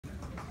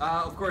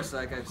Of course,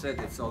 like I've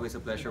said, it's always a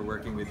pleasure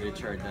working with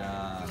Richard.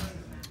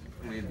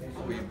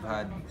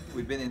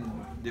 We've been in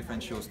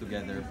different shows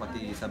together.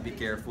 Pati sa Be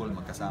Careful,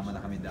 magkasama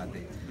na kami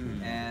dati.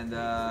 And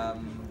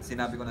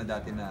sinabi ko na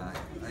dati na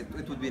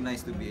it would be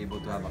nice to be able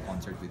to have a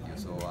concert with you.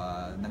 So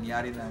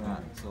nangyari na nga.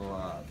 So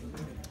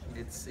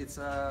it's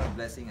a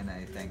blessing, and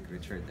I thank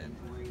Richard and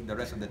the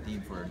rest of the team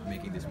for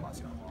making this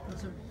possible.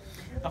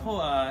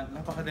 Ako,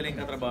 napakadaling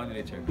katrabaho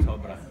ni Richard,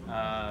 sobra.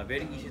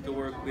 Very easy to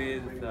work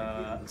with.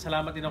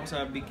 Salamat din ako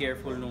sa Be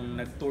Careful nung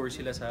nag-tour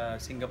sila sa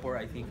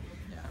Singapore, I think.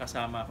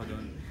 Kasama ako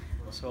doon.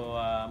 So,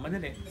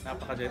 madali,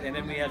 napakadali. And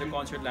then we had a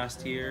concert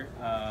last year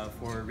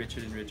for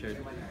Richard and Richard.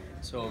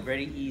 So,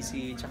 very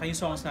easy. Tsaka yung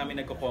songs namin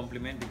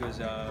nagko-complement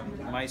because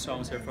my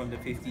songs are from the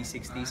 50s,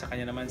 60s, sa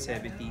kanya naman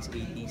 70s,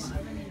 80s.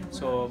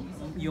 So,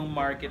 yung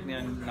market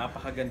niyan,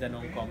 napakaganda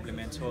ng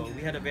compliment. So,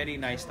 we had a very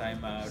nice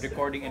time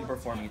recording and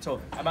performing. So,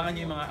 abangan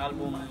nyo yung mga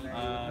album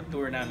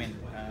tour namin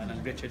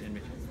ng Richard and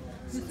Richard.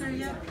 Mr.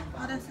 Yap,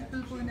 para sa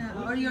po na,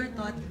 or your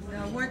thought,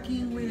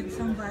 working with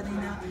somebody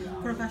na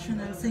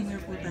professional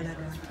singer po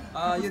talaga?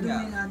 Yun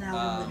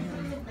nga.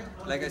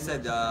 Like I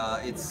said,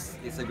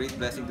 it's a great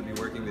blessing to be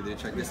working with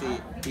Richard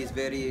kasi he's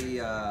very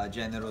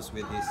generous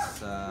with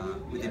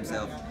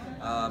himself.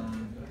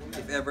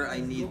 If ever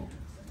I need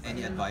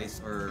any advice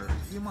or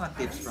yung mga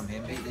tips from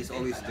him, he's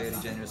always very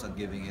generous at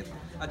giving it.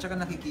 At saka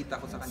nakikita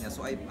ko sa kanya,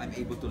 so I'm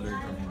able to learn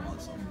from him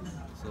also.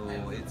 So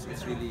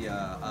it's really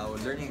a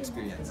learning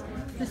experience.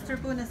 Mr.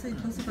 Poon, aside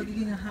po sa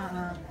pagiging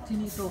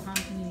tinitohang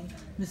ni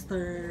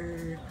Mr.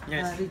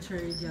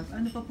 Richard Yap,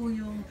 ano pa po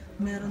yung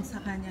meron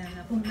sa kanya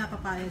na kung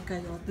napapayag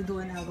kayo to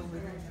do an album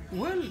with him?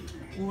 Well,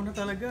 una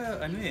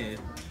talaga,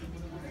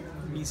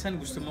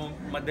 minsan gusto mo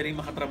madaling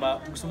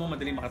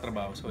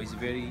makatrabaho. So he's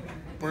very,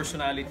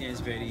 personality niya is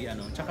very,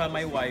 Tsaka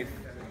my wife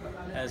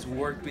has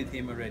worked with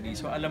him already.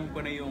 So alam ko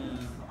na yung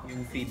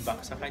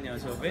feedback sa kanya.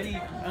 So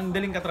ang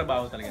daling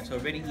katrabaho talaga. So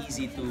very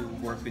easy to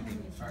work with him.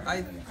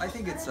 I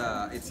think it's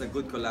a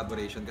good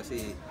collaboration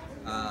kasi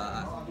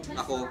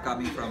ako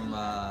coming from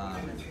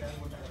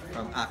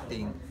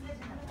acting,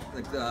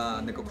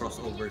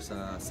 nagko-crossover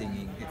sa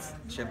singing. It's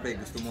syempre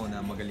gusto mo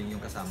na magaling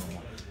yung kasama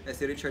mo. Eh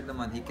si Richard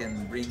naman, he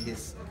can bring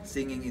his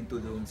singing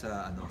into doon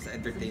sa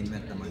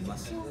entertainment naman.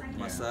 Mas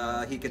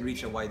he can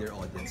reach a wider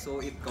audience. So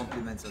it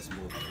complements us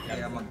both.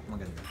 Kaya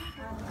maganda.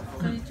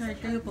 So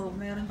Richard, kayo po,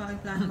 mayroon pa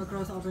kayong plano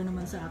mag-crossover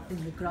naman sa acting?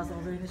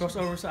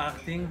 Crossover sa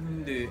acting?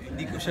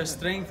 Hindi ko siya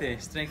strength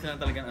eh. Strength na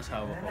talaga ang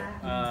asawa ko.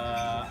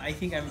 I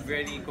think I'm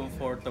very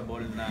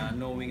comfortable na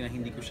knowing na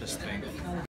hindi ko siya strength.